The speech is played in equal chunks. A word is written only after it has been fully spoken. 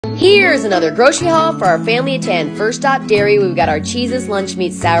Here's another grocery haul for our family of 10. First stop, dairy. We've got our cheeses, lunch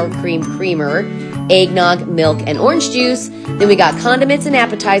meat, sour cream creamer, eggnog, milk, and orange juice. Then we got condiments and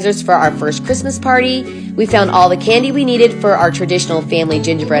appetizers for our first Christmas party. We found all the candy we needed for our traditional family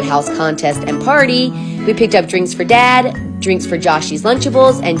gingerbread house contest and party. We picked up drinks for Dad, drinks for Joshy's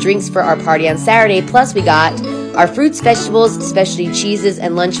Lunchables, and drinks for our party on Saturday. Plus, we got our fruits, vegetables, specialty cheeses,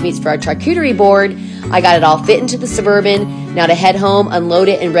 and lunch meats for our charcuterie board. I got it all fit into the Suburban. Now to head home, unload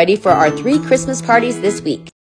it, and ready for our 3 Christmas parties this week.